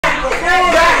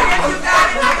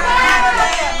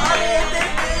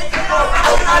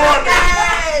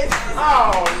birthday.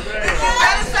 Oh, man.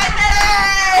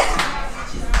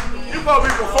 You supposed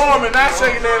to be performing, not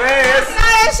shaking that ass.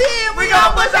 That shit, we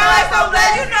gon' put your ass on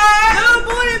black, you know. Little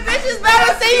booty bitches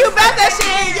better see you about that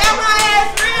shit. Yeah, my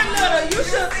ass real little. You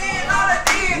should see it on the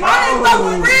dick. Only fuck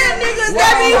with real niggas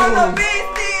that be on the big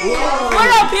dick.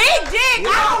 With a big dick.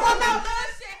 I don't want no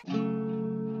little shit.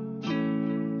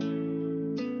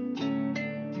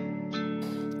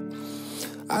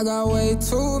 I got way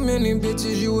too many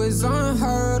bitches, you was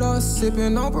unheard of.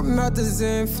 Sipping on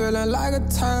promethazine, feeling like a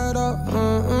turtle.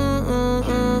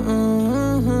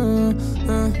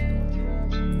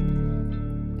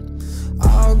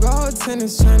 All gold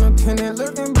tennis channel, pendant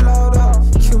looking blowed up.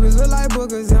 Cubans look like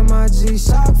boogers, and my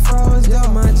G-Shock froze, yeah,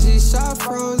 my G-Shock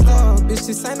froze up. Bitch,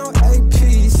 this ain't no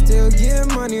AP, still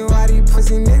getting money, why these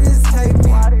pussy niggas hate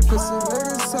me? Pussy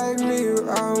niggas hate me,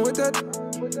 riding with that.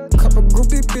 Couple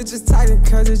groupie bitches tightin'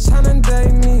 cause they tryna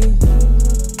date me.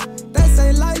 They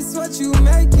say life's what you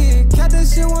make it. Catch that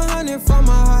shit 100 from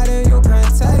my heart and you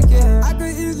can't take it. I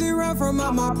could easily run from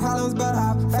all my problems, but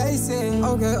I face it.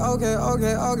 Okay.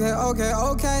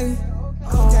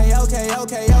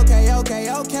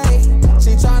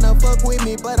 She tryna fuck with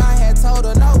me, but I had told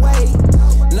her no way.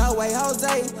 No way,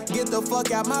 Jose, get the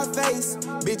fuck out my face.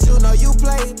 Bitch, you know you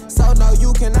play, so no,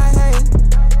 you cannot hang.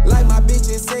 Like my bitch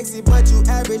is sexy, but you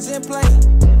average and plain.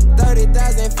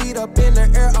 30,000 feet up in the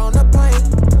air on the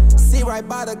plane. See right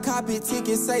by the cockpit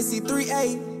ticket, say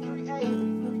C3A.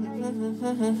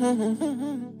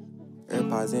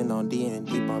 AirPods in on D and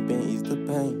deep on Ben, ease the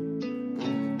pain.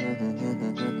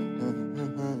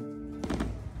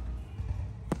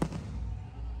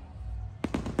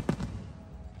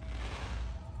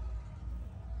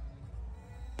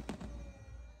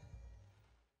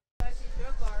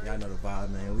 Y'all know the vibe,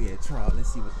 man. We at trial. Let's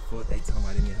see what the fuck they talking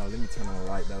about in here. Let me turn on the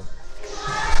light, though.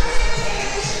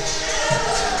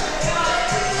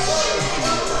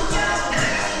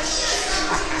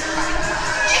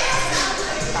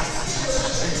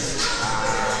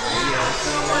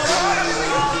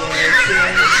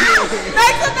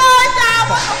 Make some noise, y'all.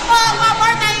 What the fuck? My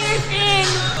birthday is in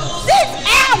 6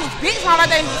 hours. Bitch, my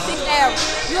birthday is in 6 hours.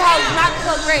 You hoes not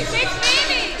correct. 6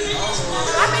 minutes.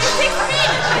 I mean 6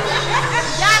 minutes.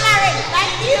 Y'all not ready.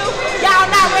 Thank you. Y'all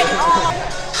not ready.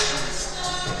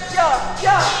 Yo.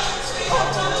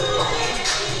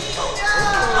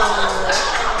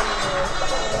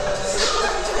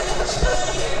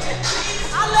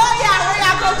 I love y'all. Where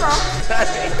y'all come from? I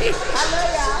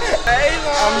love y'all. Hey,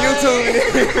 I'm YouTubing it.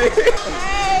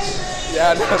 Hey.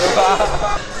 Y'all know the vibe.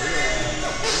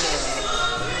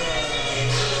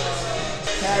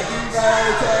 Happy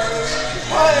birthday.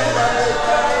 Happy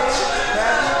birthday.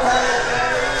 Happy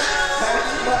birthday.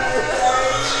 Happy birthday.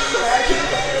 Happy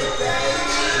birthday.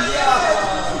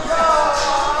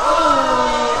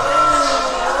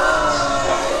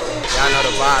 Y'all know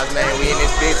the vibes, man. We in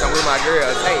this bitch. I'm with my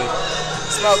girls. Hey,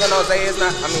 smoking on Zay is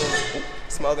not,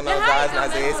 smoking on guys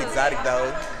not Zay. It's exotic,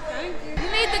 though. You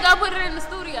need to go put it in the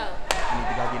studio. You need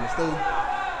to go get in the studio.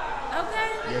 Okay.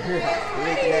 Yeah.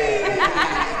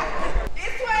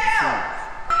 It's 12.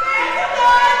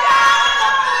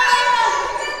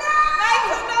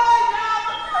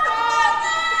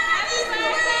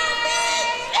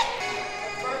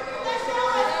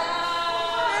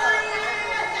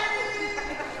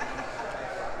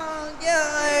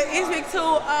 It's been too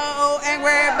old, ain't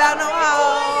worried about no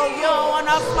hoe. You don't want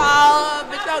no small,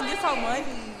 bitch, don't get some money.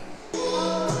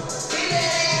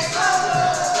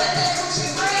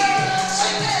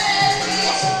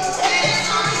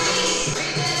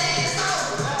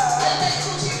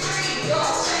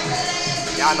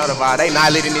 Y'all know the vibe. They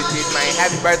not lit in this bitch, man.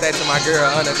 Happy birthday to my girl,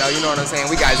 Hunter, though. You know what I'm saying?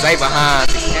 We got Zay behind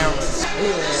the camera.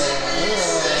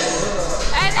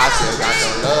 I still got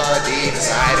some love deep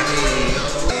inside of me.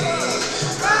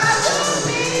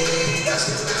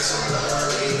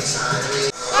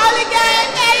 Only gang,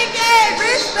 daddy gang,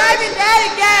 rich baby daddy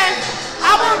gang.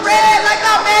 I was red like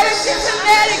I'm mad at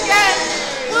Cincinnati gang.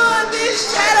 Little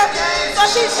bitch chatter, so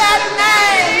she chatter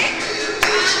name.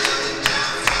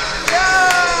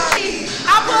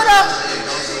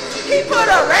 He put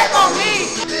a rack on me.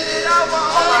 Spit it over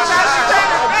on my child, she turned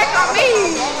a rack on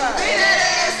me. Spit that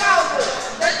ass over,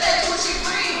 let that Gucci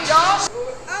breathe, y'all.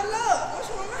 I love, what's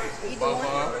your name?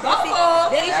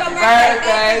 Happy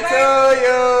birthday to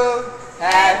you.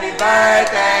 Happy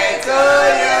birthday to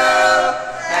you.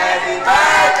 Happy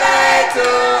birthday to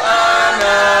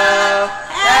Anna.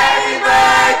 Happy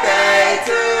birthday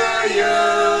to you.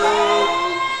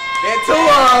 Then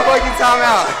what you talking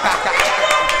about?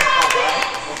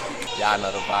 Y'all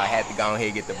know the vibe. I had to go ahead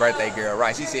and get the birthday girl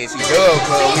right. She said she dub,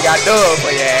 cuz we got dub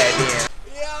for your ass then.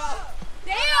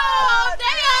 Damn!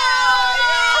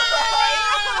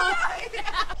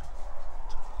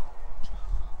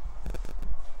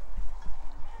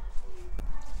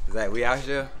 Like, we out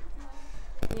here.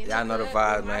 Y'all know the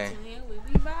vibes, man. We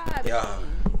be vibing. Yeah.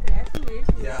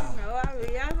 Yeah.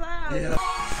 Yeah.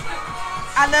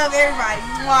 I love everybody.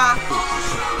 Mwah.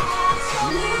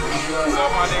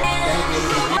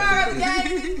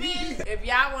 If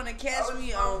y'all want to catch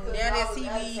me on Nana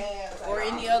TV or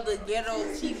any other ghetto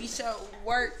TV show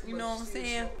work, you know what I'm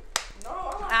saying?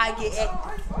 I get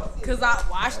active. Because I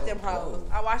watch them hoes.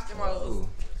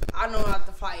 I know how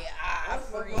to fight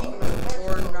free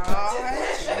or not.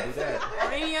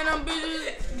 Or any of them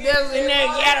bitches that's in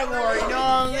that category, you know what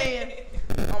I'm saying?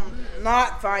 I'm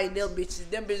not fighting them bitches.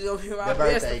 Them bitches gonna be my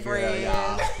best friend. You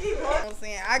know what I'm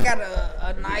saying? I got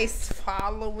a nice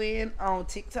following on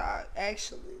TikTok,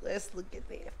 actually. Let's look at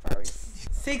that first.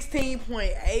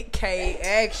 16.8K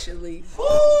actually.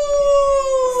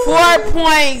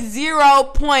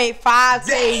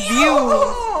 4.0.5K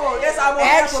views. That's almost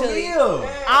Actually, half a meal.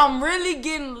 I'm really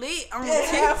getting lit on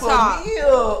TikTok.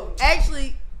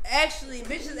 Actually,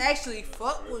 bitches actually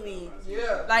fuck with me.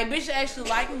 Yeah. Like, bitches actually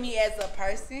like me as a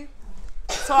person.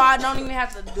 So I don't even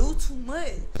have to do too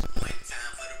much.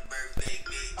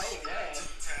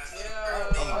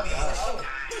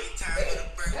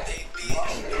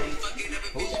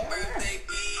 Oh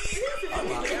my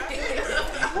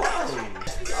gosh.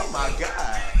 Oh my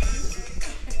God.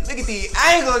 Look at these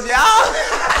angles, y'all.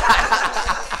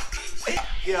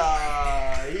 Yeah.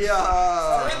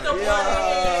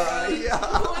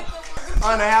 I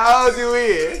don't know how old you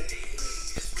is.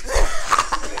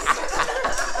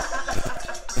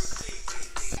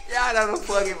 Y'all know the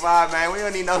fucking vibe, man. We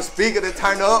don't need no speaker to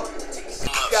turn up.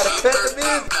 Gotta cut the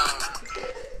music.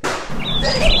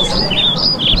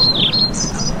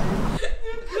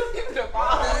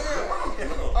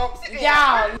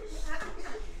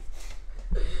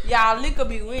 Y'all, liquor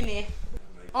be winning.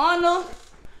 Honor,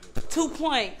 2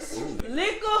 points.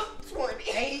 Liquor,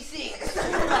 86.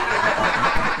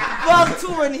 Fuck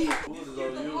 20. I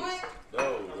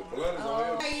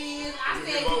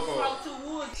said you smoke 2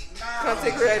 woods.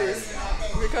 Content creators.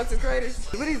 We're content creators.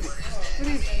 What is it?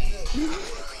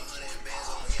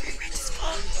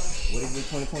 What is it,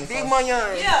 2025? Big money.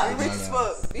 Yeah. We rich as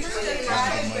fuck.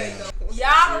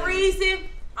 Y'all the reason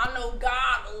I know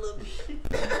God a little bit.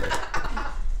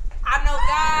 I know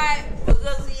God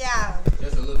because of y'all.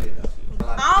 Just a little bit, though.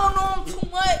 I don't know him too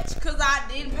much because I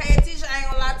didn't pay attention. I ain't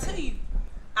gonna lie to you.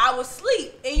 I was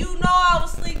asleep. And you know I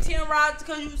was asleep, Tim Rogers,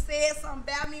 because you said something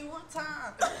about me one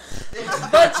time.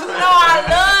 But you know I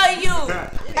love you.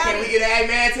 Can we get an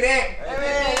amen to that?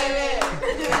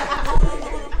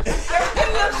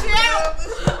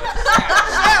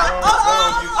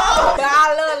 But I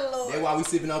love the Lord. That's why we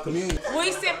sipping on communion.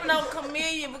 We sipping on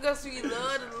communion because we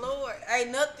love the Lord.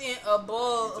 Ain't nothing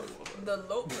above the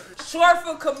Lord. Short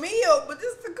for Camille, but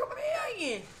this is the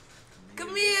chameleon.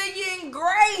 Chameleon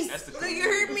Grace. Do you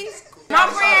hear me? My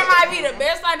friend might be the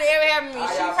best thing to ever happen to me.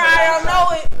 She probably don't know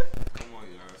it.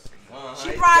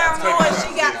 She probably don't know it.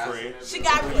 She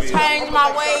got me to change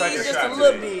my ways just a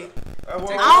little bit. I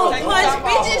don't punch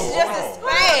bitches just as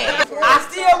fast. I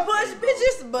still punch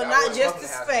bitches, but not just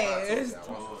as fast.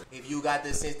 If you got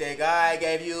the sense that God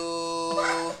gave you,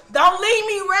 Don't leave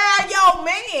me around your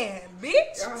man,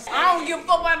 bitch. I don't give a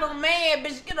fuck about no man,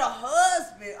 bitch. Get a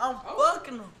husband. I'm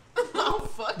fucking him.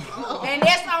 And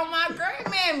that's on my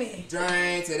grandmammy.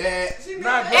 drink to that. And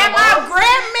my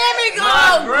grandmammy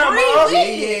gonna agree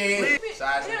with it.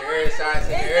 Shots in the air, shots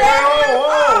in the air.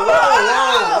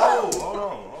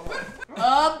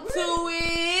 Up to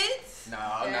it.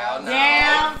 No.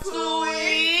 Down to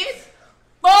it.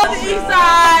 For the east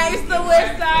side, it's the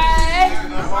west side.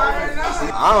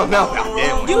 I don't know about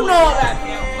that one. You know about that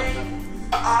one.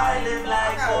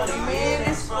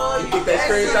 You think that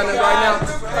screenshot us right now?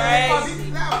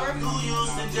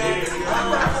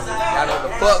 Y'all know what the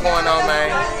fuck going on, man.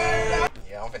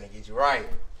 Yeah, I'm finna get you right.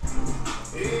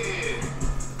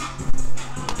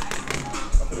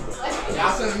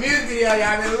 Y'all saw the music video,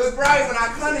 y'all been look bright when I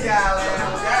come to y'all, man.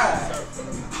 Oh, God.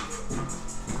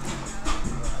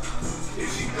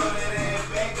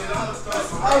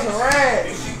 That was a rag.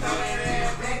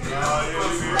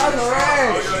 That was a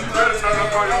rag.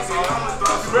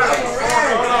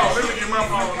 Let me get my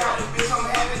phone out.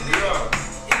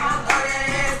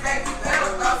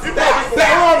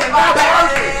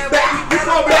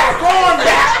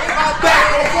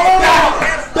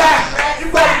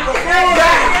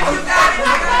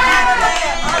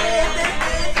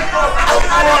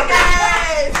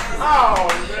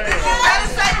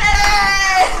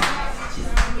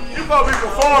 You supposed to be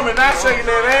performing, not shaking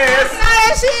that ass.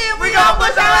 Shit, we gon'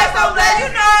 put your ass on that,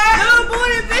 you know. Little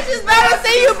booty bitches better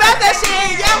see you about that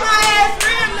shit. Yeah, my ass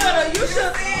real little. You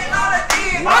should see it all the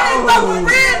Only fuck with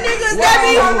real niggas that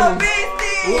be on the big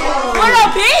dick. With a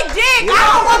big dick. I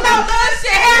don't want no little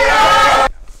shit.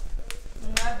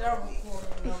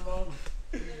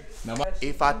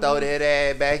 If I throw that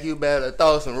ass back, you better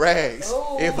throw some rags.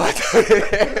 Ooh. If I throw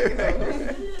that ass back.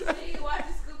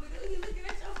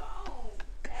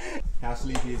 How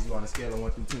sleepy is you on a scale of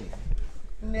 1 through 10?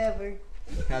 Never.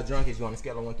 How drunk is you on a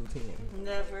scale of 1 through 10?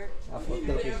 Never. How fucked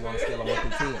up is you on a scale of 1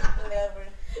 through 10? Never.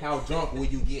 How drunk will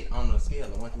you get on a scale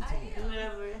of 1 through 10?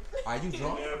 Never. Are you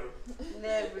drunk?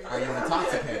 Never. Are you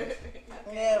intoxicated?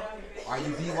 Never. Are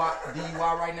you DUI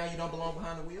right now? You don't belong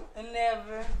behind the wheel?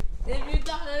 Never. If you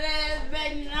throw that ass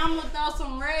back, I'm gonna throw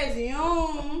some resin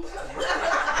on.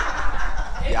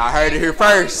 Y'all heard it here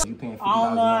first. You paying $50 I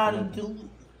don't know how to do it.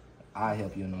 I'll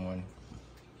help you in the morning.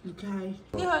 Okay.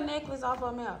 Get her necklace off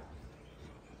her mouth.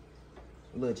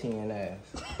 Little chin ass.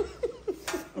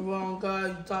 Wrong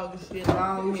God, you talking shit.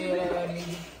 I don't hear that,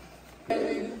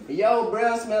 nigga. Yo,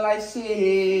 bro, smell like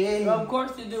shit. Of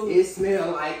course you do. It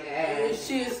smell like ass. This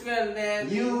shit smell like that.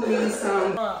 You need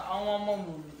some. I want mama.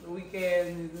 Weak ass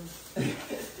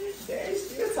nigga. They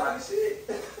still talking shit.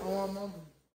 I want mama.